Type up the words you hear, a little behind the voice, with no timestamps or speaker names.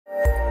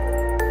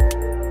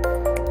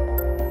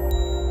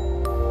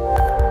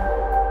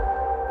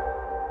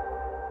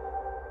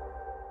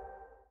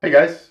Hey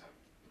guys,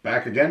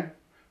 back again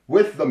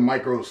with the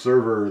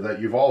MicroServer that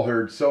you've all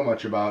heard so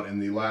much about in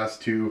the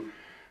last two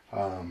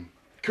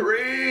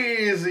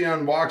crazy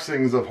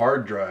unboxings of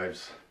hard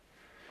drives.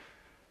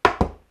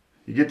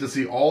 You get to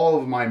see all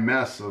of my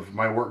mess of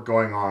my work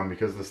going on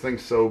because this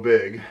thing's so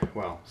big,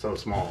 well, so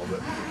small, but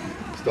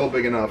still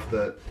big enough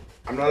that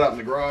I'm not out in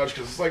the garage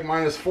because it's like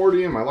minus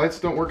 40 and my lights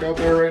don't work out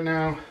there right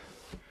now.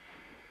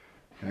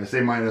 And I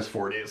say minus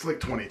 40, it's like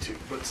 22,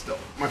 but still,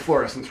 my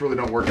fluorescents really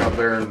don't work out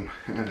there, and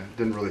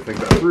didn't really think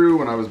that through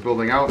when I was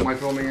building out my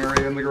filming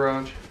area in the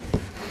garage.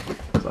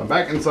 So I'm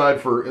back inside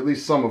for at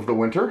least some of the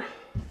winter.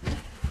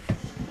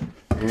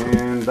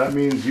 And that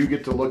means you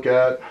get to look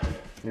at,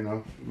 you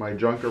know, my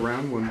junk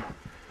around when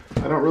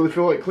I don't really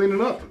feel like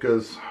cleaning up,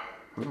 because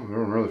I don't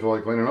really feel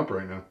like cleaning up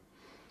right now.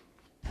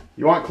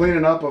 You want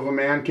cleaning up of a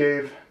man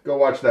cave? Go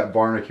watch that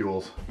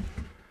Barnacules.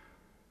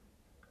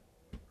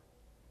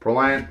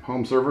 ProLiant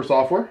home server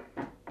software.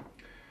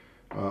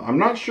 I'm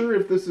not sure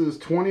if this is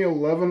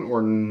 2011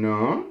 or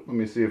not. Let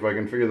me see if I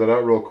can figure that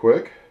out real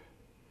quick.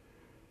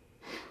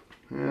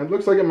 It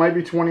looks like it might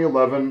be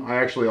 2011. I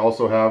actually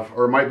also have,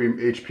 or it might be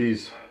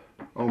HP's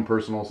own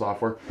personal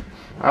software.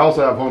 I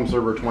also have home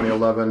server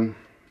 2011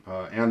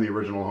 and the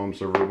original home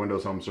server,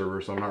 Windows home server,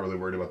 so I'm not really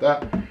worried about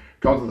that.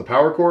 Comes with a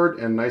power cord,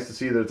 and nice to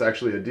see that it's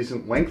actually a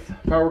decent length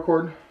power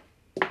cord.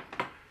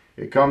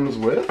 It comes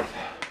with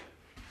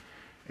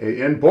an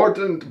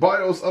important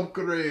BIOS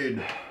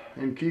upgrade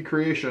and key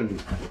creation.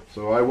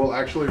 So I will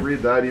actually read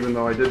that, even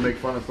though I did make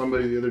fun of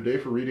somebody the other day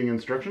for reading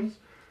instructions.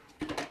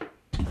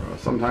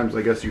 Sometimes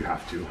I guess you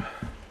have to.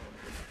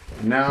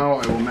 And now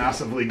I will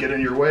massively get in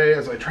your way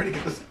as I try to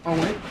get this. Oh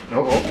wait,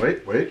 no, oh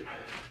wait.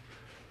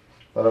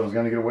 Thought I was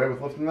going to get away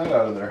with lifting that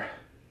out of there.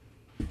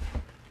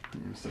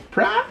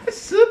 Surprise,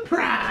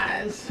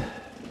 surprise.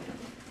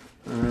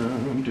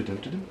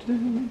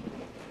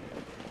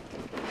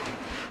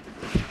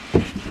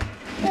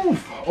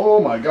 Oof.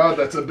 Oh my god,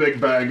 that's a big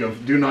bag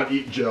of do not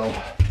eat gel.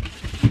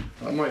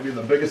 That might be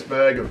the biggest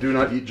bag of do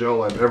not eat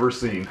gel I've ever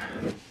seen.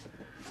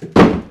 So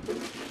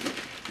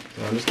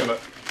I'm just gonna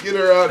get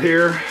her out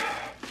here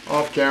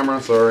off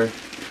camera, sorry.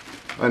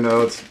 I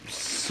know it's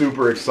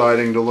super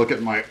exciting to look at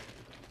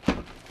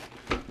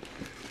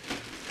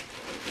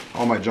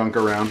all my junk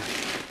around.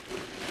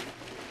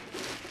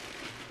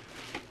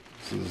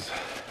 This is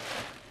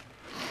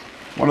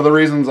one of the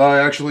reasons I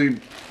actually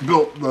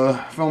built the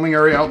filming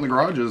area out in the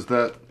garage, is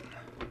that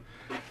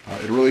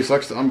it really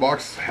sucks to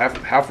unbox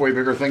halfway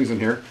bigger things in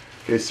here.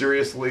 Okay,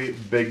 seriously,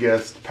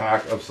 biggest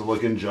pack of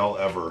silicone gel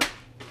ever.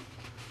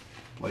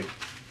 Like,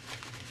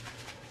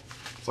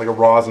 it's like a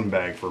rosin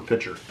bag for a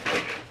pitcher.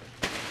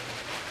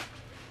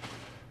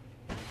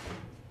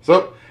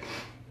 So,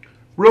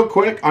 real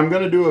quick, I'm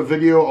going to do a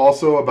video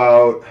also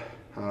about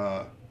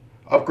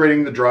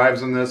upgrading the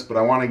drives in this, but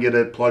I want to get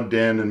it plugged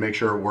in and make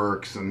sure it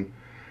works, and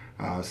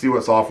see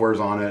what software's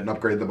on it, and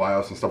upgrade the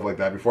BIOS and stuff like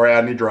that before I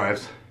add any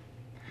drives.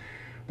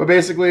 But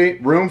basically,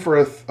 room for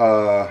a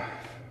 5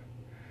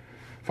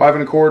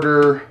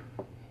 1/4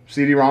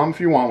 CD-ROM if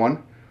you want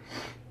one.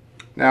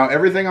 Now,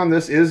 everything on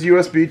this is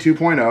USB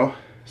 2.0,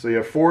 so you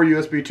have 4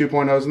 USB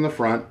 2.0s in the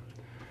front,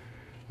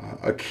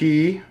 a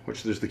key,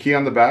 which there's the key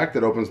on the back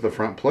that opens the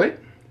front plate,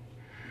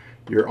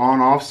 your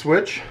on-off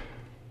switch,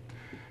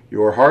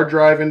 your hard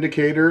drive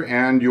indicator,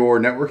 and your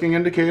networking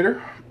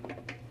indicator.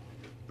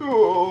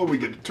 Oh, we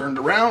get it turned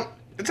around.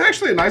 It's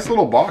actually a nice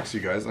little box, you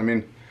guys. I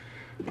mean,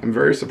 I'm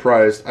very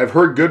surprised. I've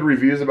heard good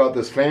reviews about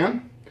this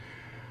fan.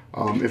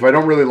 If I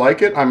don't really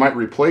like it, I might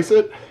replace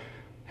it. It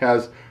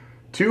has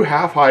 2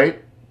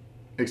 half-height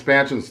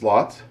expansion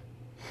slots,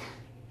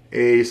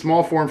 a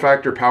small form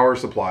factor power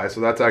supply, so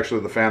that's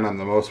actually the fan I'm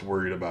the most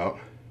worried about.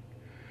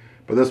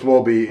 But this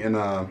will be in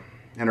a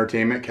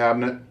entertainment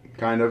cabinet,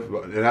 kind of.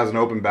 It has an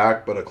open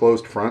back, but a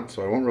closed front,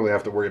 so I won't really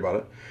have to worry about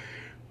it.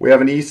 We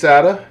have an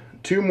eSATA,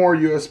 2 more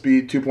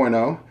USB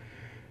 2.0,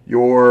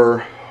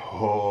 your,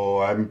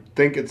 I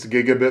think it's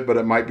gigabit, but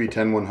it might be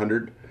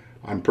 10100.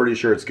 I'm pretty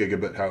sure it's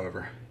gigabit,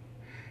 however.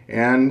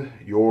 And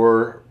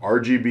your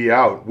RGB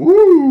out.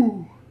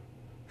 Woo!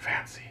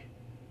 Fancy.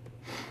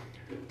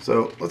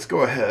 So let's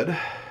go ahead.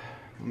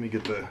 Let me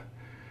get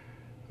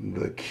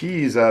the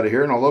keys out of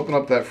here, and I'll open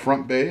up that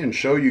front bay and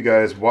show you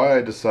guys why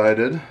I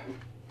decided.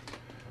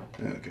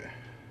 Okay,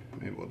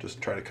 maybe we'll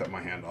just try to cut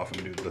my hand off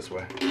and do it this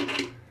way.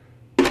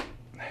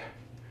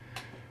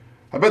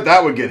 I bet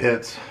that would get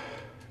hits.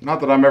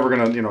 Not that I'm ever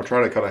gonna, you know,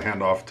 try to cut a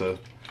hand off to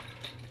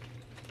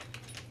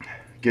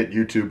get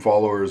YouTube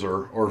followers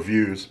or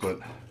views, but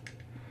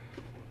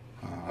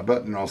I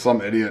bet, you know,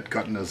 some idiot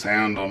cutting his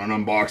hand on an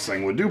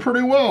unboxing would do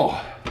pretty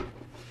well.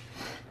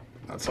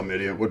 That some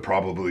idiot would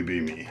probably be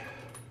me.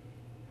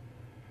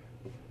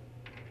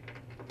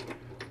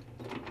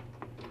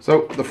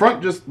 So the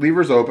front just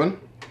levers open.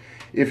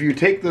 If you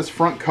take this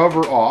front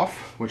cover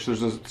off, which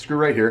there's a screw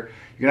right here,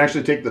 you can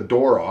actually take the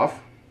door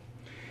off.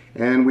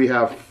 And we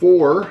have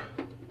 4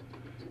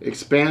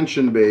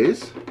 expansion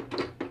bays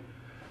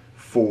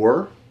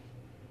for,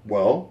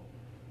 well,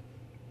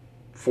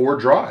 4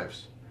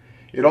 drives.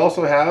 It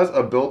also has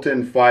a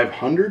built-in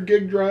 500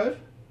 gig drive,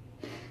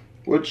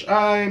 which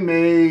I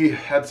may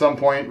at some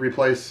point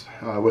replace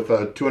with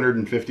a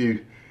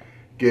 250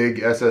 gig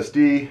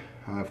SSD,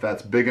 if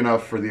that's big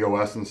enough for the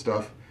OS and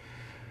stuff.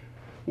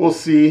 We'll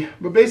see.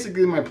 But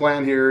basically my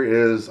plan here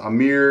is a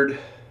mirrored,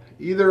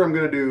 either I'm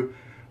going to do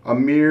a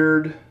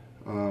mirrored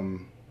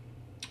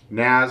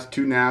NAS,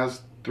 two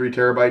NAS 3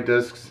 terabyte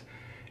disks,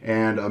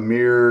 and a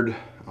mirrored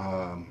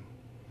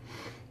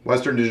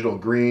Western Digital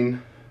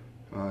Green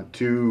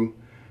 2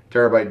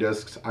 terabyte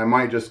disks. I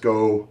might just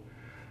go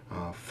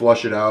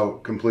flush it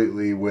out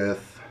completely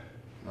with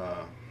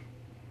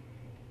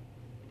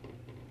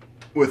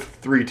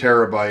 3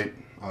 terabyte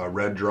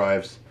red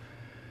drives.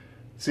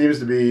 Seems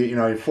to be, you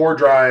know, 4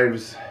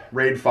 drives,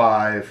 RAID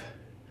 5.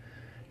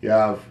 You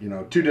have, you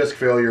know, 2 disk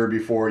failure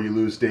before you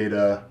lose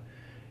data,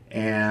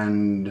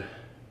 and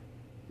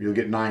you'll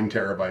get 9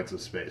 terabytes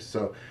of space.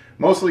 So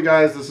mostly,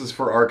 guys, this is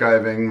for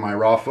archiving my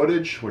raw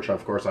footage, which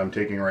of course I'm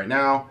taking right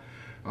now,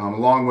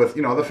 along with,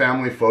 you know, the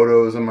family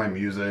photos and my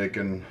music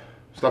and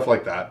stuff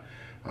like that.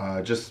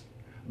 Just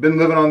been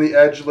living on the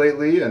edge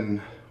lately and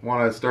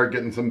want to start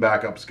getting some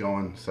backups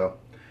going. So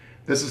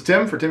this is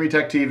Tim for Timmy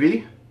Tech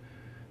TV.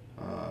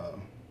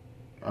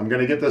 I'm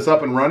going to get this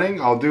up and running.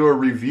 I'll do a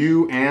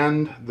review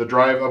and the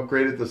drive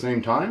upgrade at the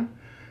same time,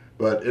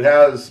 but it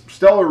has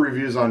stellar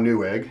reviews on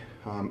Newegg.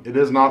 It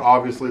is not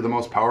obviously the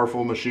most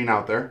powerful machine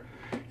out there.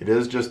 It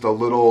is just a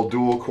little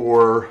dual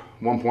core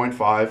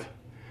 1.5,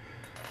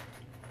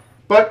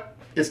 but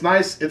it's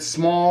nice, it's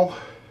small,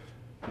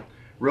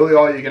 really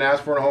all you can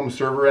ask for in a home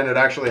server, and it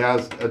actually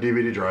has a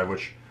DVD drive,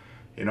 which,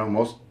 you know,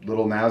 most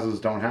little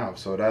NASs don't have.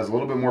 So it has a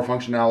little bit more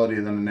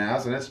functionality than a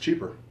NAS, and it's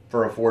cheaper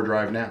for a 4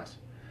 drive NAS.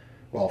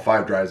 Well,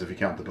 5 drives if you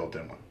count the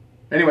built-in one.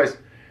 Anyways,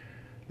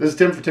 this is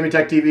Tim for Timmy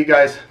Tech TV,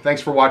 guys.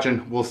 Thanks for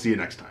watching. We'll see you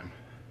next time.